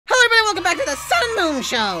welcome back to the Sun and Moon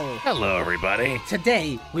Show! Hello, everybody.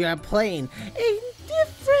 Today, we are playing a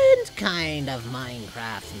different kind of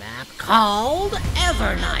Minecraft map called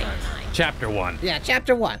Evernight. Chapter 1. Yeah,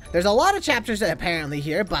 Chapter 1. There's a lot of chapters apparently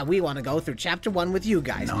here, but we want to go through Chapter 1 with you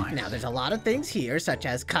guys. Nice. Now, there's a lot of things here, such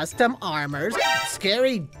as custom armors,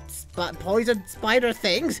 scary poison spider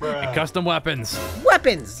things, And custom weapons.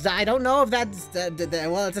 weapons. I don't know if that's,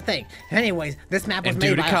 well, it's a thing. Anyways, this map was And made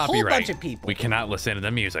due to by a whole copyright, bunch of people. we cannot listen to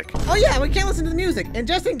the music. Oh yeah, we can't listen to the music. And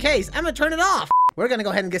just in case, I'm gonna turn it off. We're gonna go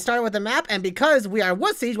ahead and get started with the map, and because we are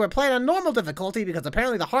wussies, we're playing on normal difficulty because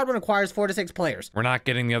apparently the hard one requires 4 to 6 players. We're not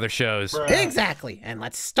getting the other shows. Exactly. And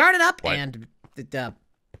let's start it up What? and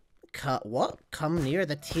what? Come near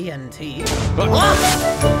the TNT.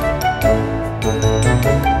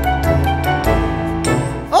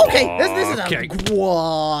 Okay, this is Okay.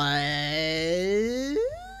 what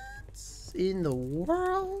in the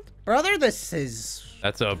world, brother? This is.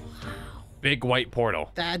 That's a big white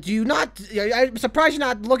portal. I'm surprised you're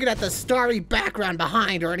not looking at the starry background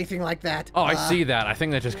behind or anything like that. Oh, I see that. I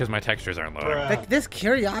think that's just because my textures aren't loading. This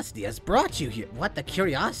curiosity has brought you here. What, the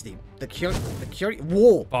curiosity?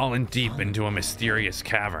 Whoa. Fallen deep into a mysterious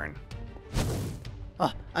cavern.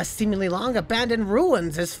 A seemingly long abandoned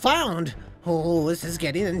ruins is found. Oh, this is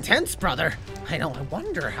getting intense, brother. I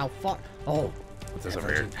wonder how far. Oh, What's this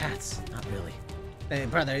over here? paths. Not really. Hey,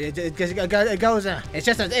 brother, it goes. It's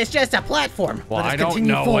just a platform. Well, Let us I don't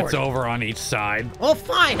continue know forward. what's over on each side. Well,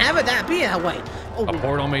 fine. Have it that be that way. Oh, A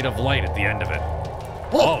portal made of light at the end of it.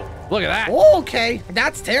 oh. Oh, look at that. Okay,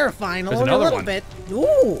 that's terrifying. There's Only a another little one. bit.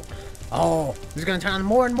 Ooh. Oh, this is gonna turn on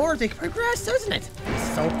more and more as they progress, isn't it?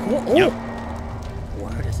 It's so cool. Oh. Yep.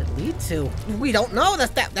 Where does it lead to? We don't know.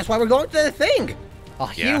 That's why we're going to the thing. A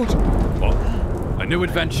Yeah. huge. Well, a new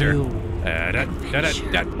adventure.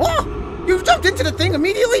 Oh! You jumped into the thing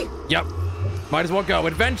immediately? Yep. Might as well go.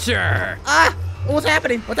 Adventure. Ah! What's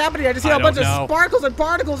happening? What's happening? I just see I a bunch don't know. of sparkles and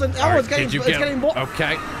particles and Alright, it's getting did you it's getting more.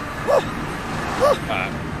 Okay.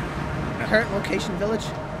 Current location village.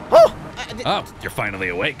 Oh! Oh, you're finally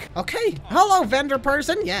awake. Okay. Hello, vendor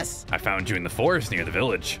person. Yes. I found you in the forest near the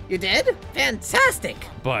village. You did? Fantastic.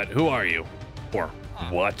 But who are you? Or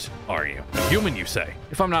what are you? A human, you say?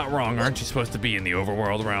 If I'm not wrong, aren't you supposed to be in the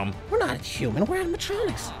overworld realm? We're not human. We're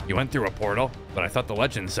animatronics. You went through a portal, but I thought the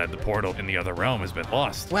legend said the portal in the other realm has been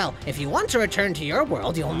lost. Well, if you want to return to your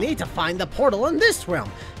world, you'll need to find the portal in this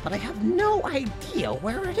realm, but I have no idea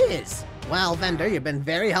where it is. Well, vendor, you've been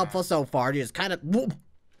very helpful so far. You just kind of...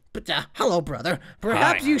 But, hello, brother.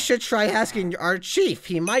 Perhaps Hi. you should try asking our chief.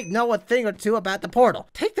 He might know a thing or two about the portal.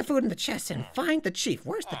 Take the food in the chest and find the chief.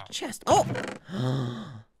 Where's the chest? Oh!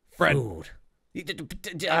 Fred, Food.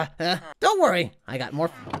 Don't worry. I got more...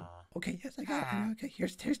 Okay, yes, I got it. Okay,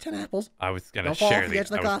 here's 10 apples. I was gonna Don't fall share off the edge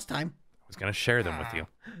these. like I last time. was gonna share them with you.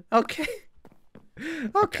 Okay.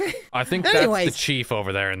 Okay. I think Anyways. that's the chief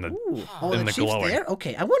over there in the Ooh, oh, in the chief's glowing. there?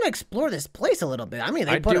 Okay, I want to explore this place a little bit. I mean,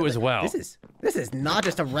 I do as well. This is not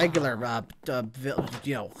just a regular,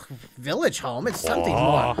 village home. It's something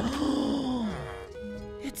more.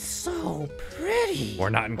 It's so pretty. We're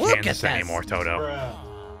not in Look at Kansas this. anymore, Toto.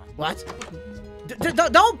 What?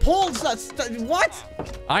 Don't pull. What?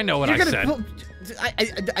 I know what I said.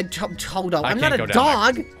 Toto. I I'm can't not go a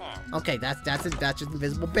down dog. Okay, that's just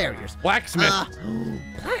invisible barriers. Blacksmith.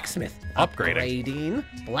 Blacksmith. Upgrading.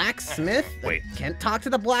 Blacksmith. Wait. Can't talk to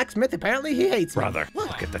the blacksmith. Apparently he hates me. Brother, Look.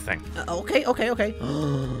 look at the thing. Okay.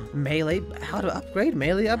 Melee. How to upgrade?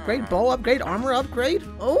 Melee upgrade. Bow upgrade. Armor upgrade.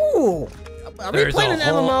 Oh. Are we There's playing a an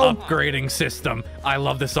whole MMO? upgrading system. I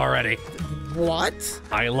love this already. What?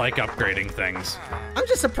 I like upgrading things. I'm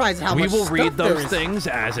just surprised how We much will stuff read there those is. things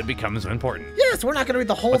as it becomes important. Yes, we're not going to read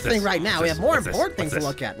the whole What's thing this? right now. What's We this? have more What's this? important things What's to this?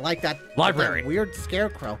 look at, like that Library. that weird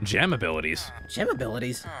scarecrow. Gem abilities. Gem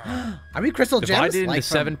abilities. Are we crystal gems? Divided into Like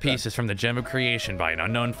from 7 the- pieces from the gem of creation by an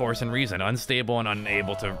unknown force and reason, unstable and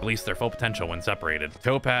unable to release their full potential when separated.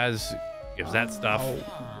 Topaz gives that stuff.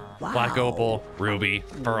 Wow. Black opal, ruby,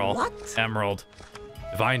 pearl, What? emerald,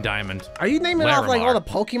 divine diamond. Are you naming off like all Larimar.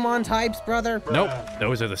 the Pokemon types, brother? Nope,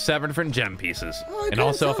 those are the 7 different gem pieces. Oh, I And couldn't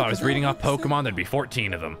also, if tell I was 'cause reading I off don't think so. Pokemon, there'd be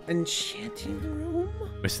 14 of them. Enchanting room.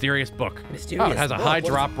 Mysterious book. Mysterious Oh, it has a book. high What is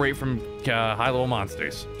drop rate from high-level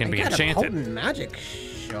monsters. Can I be got a enchanted. potent magic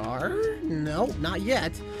shard? No, not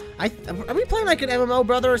yet. Are we playing like an MMO,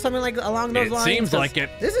 brother, or something like along those It lines? seems 'Cause like it.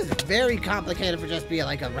 This is very complicated for just being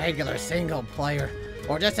like a regular single player.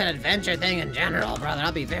 Or just an adventure thing in general, brother.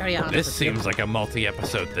 I'll be very honest This with you. seems like a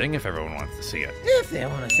multi-episode thing if everyone wants to see it. If they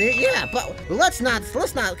want to see it, yeah, but let's not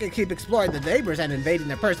keep exploring the neighbors and invading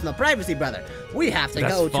their personal privacy, brother. We have to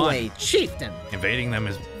That's go fun. to a chieftain. Invading them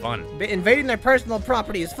is fun. Invading their personal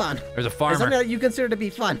property is fun. There's a It's something farmer. that you consider to be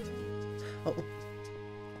fun. Oh.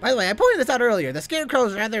 By the way, I pointed this out earlier. The scarecrow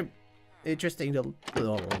is rather interesting to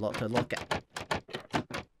look at.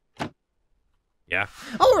 Yeah.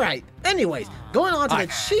 All right. Anyways, going on to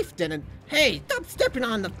the chieftain and hey, stop stepping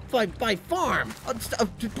on the my farm.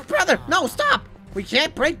 Brother, no, stop. We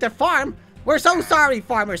can't break the farm. We're so sorry,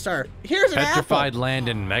 farmer sir. Here's an Petrified apple. land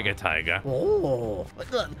in Mega Taiga. Oh,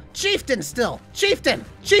 chieftain still. Chieftain.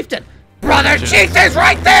 Brother, chieftain's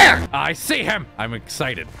right there. I see him. I'm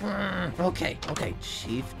excited. Okay,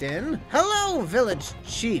 chieftain. Hello, village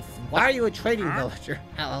chief. Why are you a trading villager?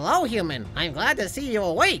 Hello, human. I'm glad to see you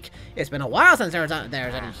awake. It's been a while since there's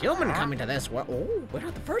any human coming to this world. Oh, we're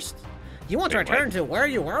not the first. You want to return to where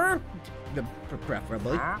you were?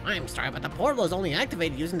 Preferably. I'm sorry, but the portal is only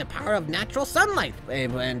activated using the power of natural sunlight.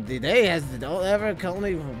 And the day has never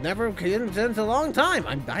since a long time.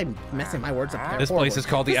 I'm messing my words up there. This place is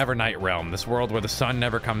called the Evernight Realm, this world where the sun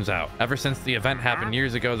never comes out. Ever since the event happened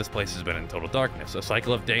years ago, this place has been in total darkness. A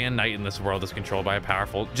cycle of day and night in this world is controlled by a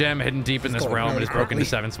powerful gem hidden deep in this realm. It is broken into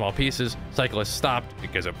 7 small pieces. Cycle has stopped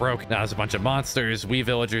because it broke. Now there's a bunch of monsters. We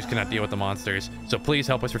villagers cannot deal with the monsters. So please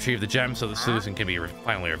help us retrieve the gem so the solution can be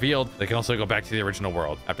finally revealed. They can also go back to the original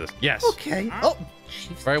world after this. Yes. Okay. Oh,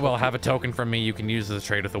 very well. Have a token from me. You can use as a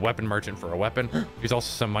trade with a weapon merchant for a weapon. There's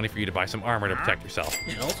also some money for you to buy some armor to protect yourself.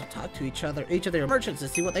 You should also talk to each of their merchants to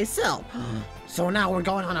see what they sell. So now we're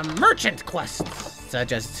going on a merchant quest.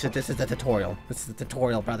 This is the tutorial. This is the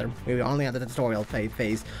tutorial, brother. We're only on the tutorial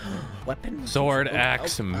phase. Weapon. Sword,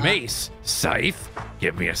 axe, mace, scythe.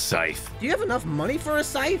 Give me a scythe. Do you have enough money for a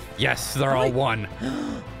scythe? Yes, they're all one.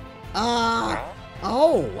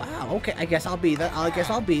 Oh wow. Okay, I guess I'll be the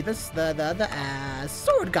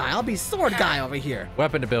sword guy. I'll be sword guy over here.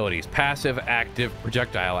 Weapon abilities: passive, active,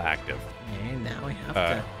 projectile, active. And now we have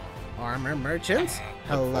to armor merchants.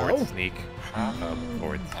 Hello. Forward sneak.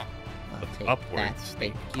 Upwards. Upwards. That.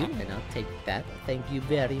 Thank you, and I'll take that. Thank you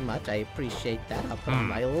very much. I appreciate that. I'll put on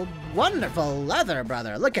my old wonderful leather,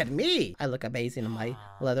 brother. Look at me. I look amazing in my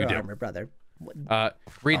leather armor, brother.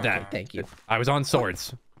 Read that. Thank you. I was on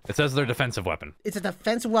swords. It says they're defensive weapon. It's a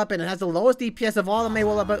defensive weapon. It has the lowest DPS of all the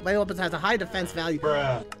melee weapons. Has a high defense value.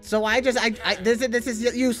 Bruh. So this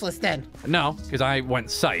is useless then. No, because I went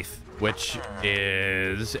scythe, which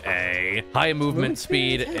is a high movement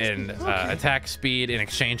speed and attack speed in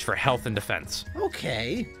exchange for health and defense.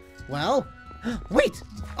 Okay. Well, wait.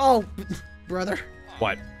 Oh, brother.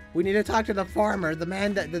 What? We need to talk to the farmer, the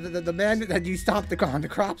man that you stopped the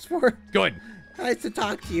crops for. Good. Nice to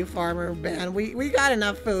talk to you, farmer man. We got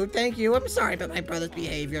enough food, thank you. I'm sorry about my brother's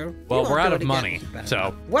behavior. Well, we're out of money,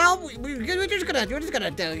 so. Well, we're just gonna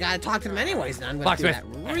gotta talk to them anyways. Now I'm gonna do that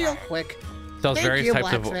real quick. Sells Thank various you,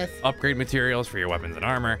 types of blacksmith. upgrade materials for your weapons and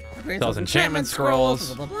armor. Sells enchantment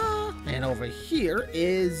scrolls. Blah, blah, blah. And over here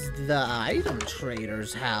is the item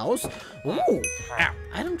trader's house. Ooh. Ow.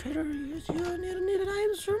 Item trader, you needed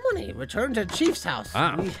items for money. Return to Chief's house.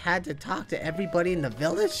 Ah. We had to talk to everybody in the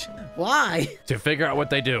village? Why? To figure out what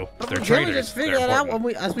they do. They're Can traders. we just figure They're that out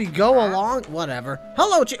important. as we go along? Whatever.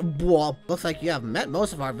 Hello, well, looks like you have met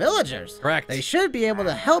most of our villagers. Correct. They should be able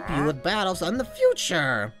to help you with battles in the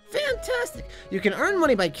future. Fantastic. You can earn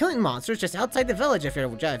money by killing monsters just outside the village if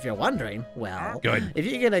you're wondering. Well, good. If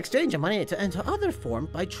you can exchange your money into other form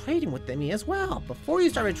by trading with me as well. Before you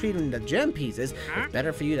start retrieving the gem pieces, it's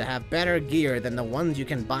better for you to have better gear than the ones you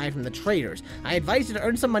can buy from the traders. I advise you to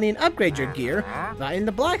earn some money and upgrade your gear in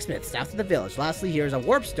the blacksmith south of the village. Lastly, here's a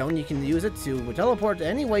warp stone. You can use it to teleport to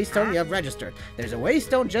any waystone you have registered. There's a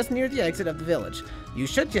waystone just near the exit of the village. You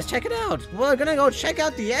should just check it out. We're gonna go check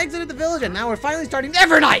out the exit of the village, and now we're finally starting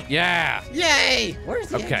Evernight! Yeah. Yay! Where's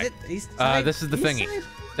the Okay. exit? East side? This is the East thingy. side?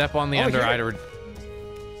 Step on the Oh, under here. eye.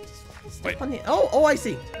 Step on the, oh, I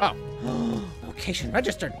see. Oh, Location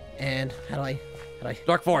registered. And how do I?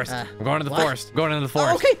 dark forest. I'm going to the what? forest. I'm going into the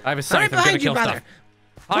forest. okay. I have a Right scythe. I'm gonna behind you, kill brother. stuff.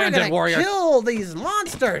 Hi, We're undead gonna warrior. kill these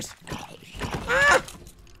monsters. Ah!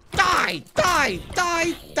 Die! Die!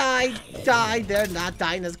 Die! Die! Die! They're not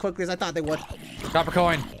dying as quickly as I thought they would. Copper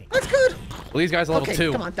coin. That's good. Well, these guys are level Okay,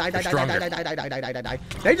 2. come on, die, They're die, die, stronger. die, die, die, die, die, die, die, die.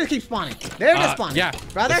 They just keep spawning. They're just spawning. Yeah,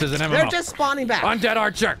 brother. this is an MMO. They're just spawning back. Undead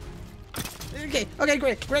archer. Okay,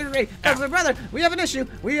 great. Brother, we have an issue.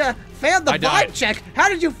 We failed the I died. vibe check. How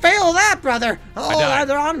did you fail that, brother? Oh, died.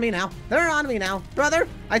 they're on me now. Brother,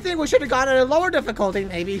 I think we should have gone at a lower difficulty,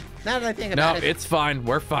 maybe. Now that I think No, about it. it's fine.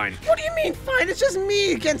 We're fine. What do you mean fine? It's just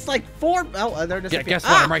me against like 4. Oh, they're just. Yeah, guess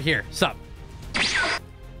what? I'm right here. Sup?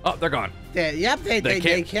 Oh, they're gone. Yep,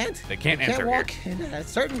 they can't. They can't enter walk in at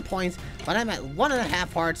certain points, but I'm at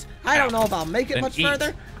 1.5 hearts. I don't know if I'll make it Then much eat.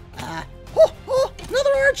 further.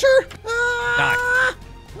 Another archer!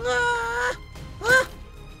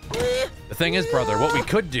 The thing is, brother, what we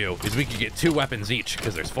could do is we could get 2 weapons each,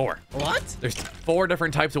 because there's 4. What? There's 4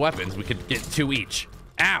 different types of weapons. We could get 2 each.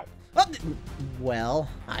 Ow! Well,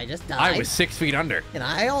 I just died. I was 6 feet under. And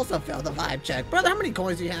I also failed the vibe check. Brother, how many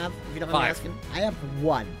coins do you have, if you don't mind me 5. asking? I have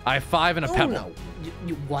 1. I have 5 and a Oh, pebble. no.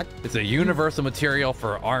 You what? It's a universal material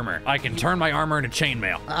for armor. I can turn my armor into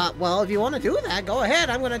chainmail. Well, if you want to do that, go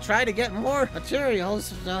ahead. I'm going to try to get more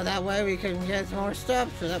materials so that way we can get more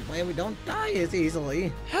stuff so that way we don't die as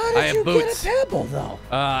easily. How did you get a pebble, though?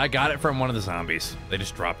 I got it from one of the zombies. They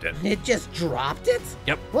just dropped it. It just dropped it?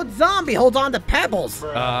 Yep. What zombie holds on to pebbles?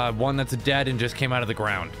 One that's dead and just came out of the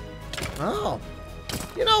ground. Oh.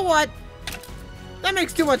 You know what? That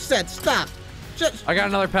makes too much sense. Stop. I got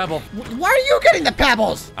another pebble. Why are you getting the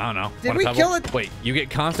pebbles? I don't know. Did we kill it? Wait, you get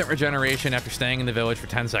constant regeneration after staying in the village for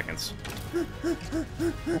 10 seconds. Get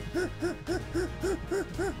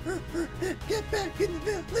back in the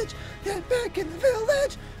village. Get back in the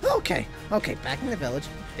village. Okay, back in the village.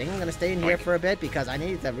 I think I'm gonna stay in here for a bit because I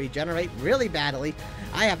need to regenerate really badly.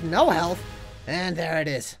 I have no health, and there it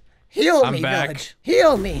is. Heal me, back. village.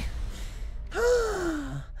 Heal me.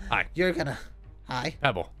 Hi. You're gonna. Hi.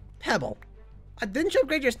 Pebble. Pebble. Didn't you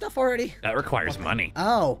upgrade your stuff already? That requires money.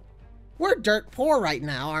 Oh. We're dirt poor right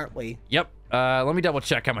now, aren't we? Yep. Let me double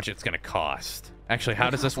check how much it's gonna cost. Actually, how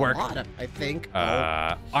does this work? A lot, I think.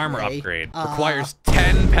 Armor upgrade. Requires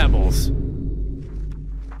 10 pebbles.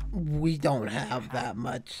 We don't have that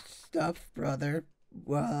much stuff, brother.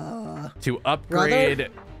 To upgrade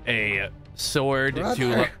a sword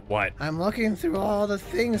to what? I'm looking through all the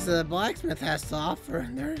things the blacksmith has to offer,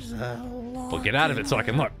 and there's a lot. Well, get out of it so I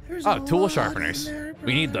can look. Oh, tool sharpeners.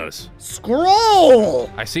 We need those. Scroll!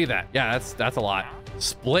 I see that. Yeah, that's a lot.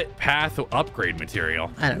 Split path upgrade material.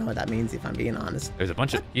 I don't know what that means, if I'm being honest. There's a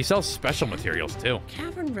bunch of... He sells special materials, too.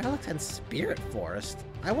 Cavern relics and spirit forest.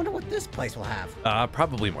 I wonder what this place will have.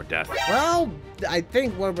 Probably more death. Well, I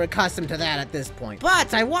think we're accustomed to that at this point.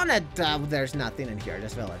 But I wanted... there's nothing in here,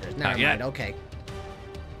 just villagers. Never mind, okay.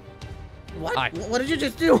 What? Hi. What did you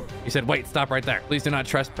just do? You said, wait, stop right there. Please do not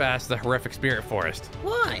trespass the horrific spirit forest.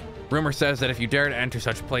 Why? Rumor says that if you dare to enter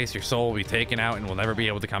such a place, your soul will be taken out and will never be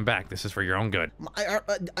able to come back. This is for your own good.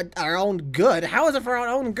 Our own good? How is it for our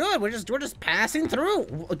own good? We're just passing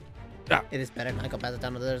through. It is better not go past the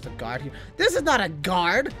tunnel. There's a guard here. This is not a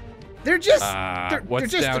guard. They're just. What's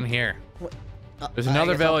they're just down here? There's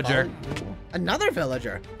another villager. Another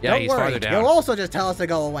villager? Yeah, Don't he's worry. farther down. He'll also just tell us to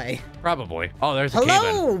go away. Probably. Oh, there's a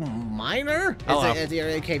Hello, cave-in. miner. Hello. Is the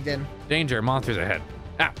area caved in? Danger, monsters ahead.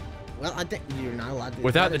 Ah. Well, I think you're not allowed to.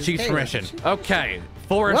 Without the chief's permission. Okay,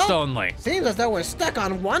 forest only. Seems as though we're stuck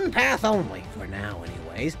on one path only, for now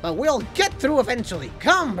anyways, but we'll get through eventually.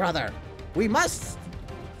 Come, brother. We must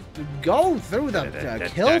go through the,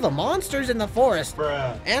 kill the monsters in the forest,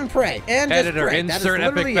 and pray, and just Editor, pray. insert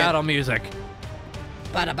epic battle music.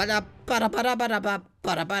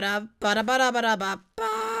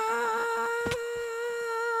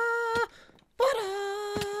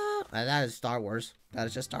 That is Star Wars. That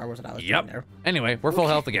is just Star Wars that I was doing there. Anyway, we're full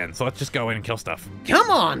health again, so let's just go in and kill stuff. Come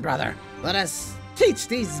on, brother. Let us teach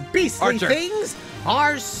these beastly things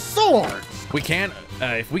our swords. We can,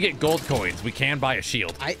 if we get gold coins, we can buy a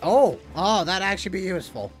shield. Oh, that'd actually be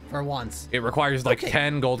useful for once. It requires like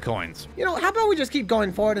 10 gold coins. You know, how about we just keep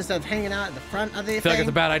going forward instead of hanging out at the front of the thing? I feel like it's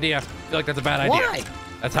a bad idea. I feel like that's a bad idea. Why?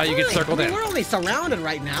 That's how you get circled in. We're only surrounded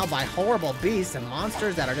right now by horrible beasts and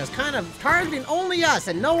monsters that are just kind of targeting only us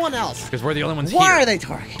and no one else. Because we're the only ones here. Why are they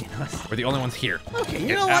targeting us? We're the only ones here. Okay,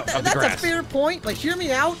 you know what? That's a fair point, but hear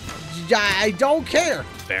me out. I don't care.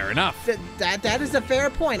 Fair enough. That is a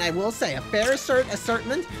fair point, I will say. A fair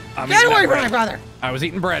assertment. Get away from my brother! I was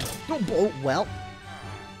eating bread. Oh, well.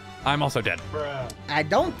 I'm also dead. I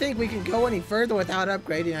don't think we can go any further without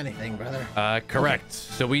upgrading anything, brother. Correct. Okay.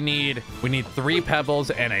 So we need 3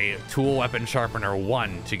 pebbles and a tool weapon sharpener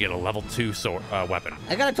 1 to get a level 2 sword weapon.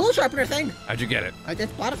 I got a tool sharpener thing. How'd you get it? I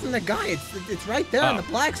just bought it from the guy. It's right there on the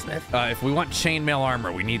blacksmith. If we want chainmail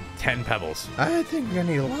armor, we need 10 pebbles. I think we're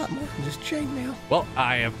gonna need a lot more than just chainmail. Well,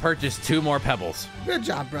 I have purchased 2 more pebbles. Good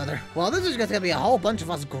job, brother. Well, this is gonna be a whole bunch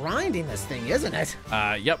of us grinding this thing, isn't it?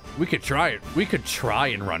 Yep. We could try it. We could try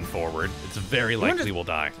and run forward. It's very likely we'll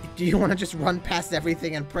die. Do you want to just run past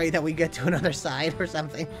everything and pray that we get to another side or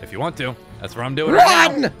something? If you want to. That's what I'm doing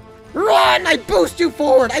right now. Run! I boost you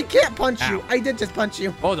forward! I can't punch you! I did just punch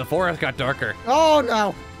you. Oh, the forest got darker. Oh,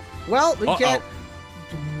 no. Well, we can't...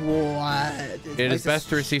 What? It is best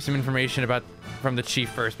to receive some information from the chief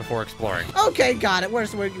first before exploring. Okay, got it.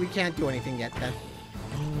 We can't do anything yet, then.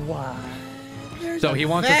 What? So he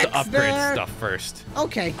wants us to upgrade stuff first.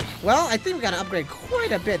 Okay, well, I think we gotta upgrade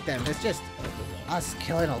quite a bit then. It's just us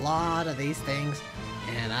killing a lot of these things.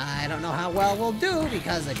 And I don't know how well we'll do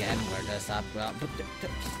because, again, we're just up. Well, but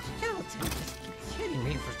skeleton just keeps hitting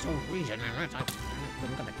me for some reason.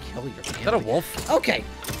 I'm gonna kill your family. Is that a wolf? Okay.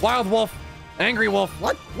 Wild wolf. Angry wolf.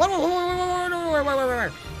 What?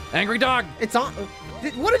 What? Angry dog. It's on.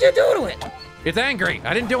 What did you do to it? It's angry.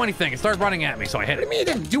 I didn't do anything. It started running at me, so I hit What do it. you mean you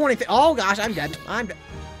didn't do anything? Oh gosh, I'm dead. I'm dead.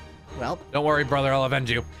 Well. Don't worry, brother. I'll avenge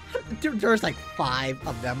you. There's like 5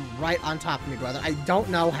 of them right on top of me, brother. I don't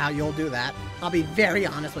know how you'll do that. I'll be very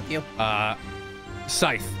honest with you.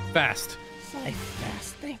 Scythe. Fast. Scythe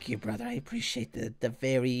fast. Thank you, brother. I appreciate the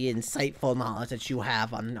very insightful knowledge that you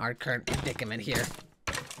have on our current predicament here.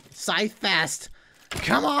 Scythe fast.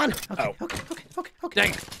 Come on. Okay, Oh. okay.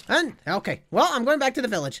 Dang it. And, okay. Well, I'm going back to the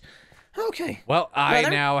village. Okay. Well, I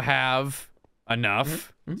Brother? now have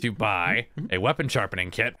enough to buy a weapon sharpening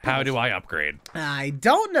kit. How do I upgrade? I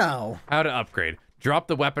don't know. How to upgrade. Drop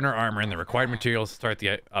the weapon or armor in the required materials to start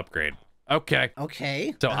the upgrade. Okay.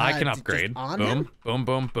 Okay. So I can just upgrade. on Boom, him? boom,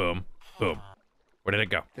 boom, boom, boom. Where did it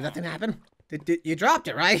go? Did nothing happen? You dropped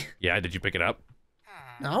it, right? Yeah, did you pick it up?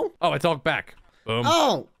 No? Oh, it's all back. Boom,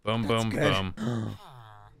 Oh! boom, that's boom, good. boom.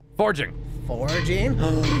 Forging. Forging.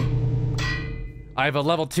 I have a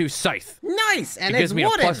level 2 scythe. Nice! And It gives it's me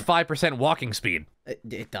wooden. a plus 5% walking speed.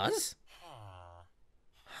 It does?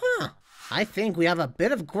 Huh. I think we have a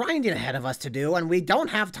bit of grinding ahead of us to do, and we don't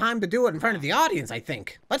have time to do it in front of the audience, I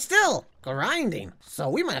think. But still, grinding. So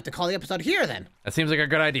we might have to call the episode here then. That seems like a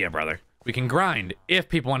good idea, brother. We can grind if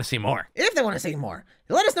people want to see more. If they want to see more.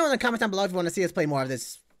 Let us know in the comments down below if you want to see us play more of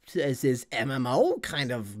this MMO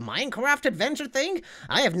kind of Minecraft adventure thing.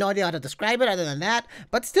 I have no idea how to describe it other than that.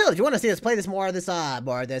 But still, if you want to see us play this more of this,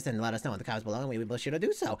 then let us know in the comments below, and we will be sure to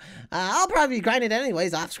do so. I'll probably be grinding it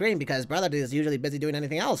anyways off screen because brother is usually busy doing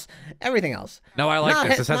anything else, everything else. No, I like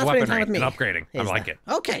this. This has not weapon spending time rank with and me. upgrading. I like it.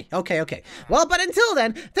 Okay. Well, but until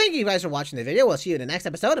then, thank you guys for watching the video. We'll see you in the next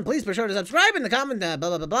episode, and please be sure to subscribe in the comment. Blah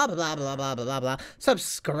blah blah blah blah blah blah blah blah.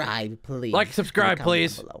 Subscribe, please. Like, subscribe,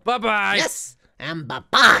 please. Bye bye. Yes, and bye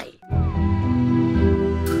bye.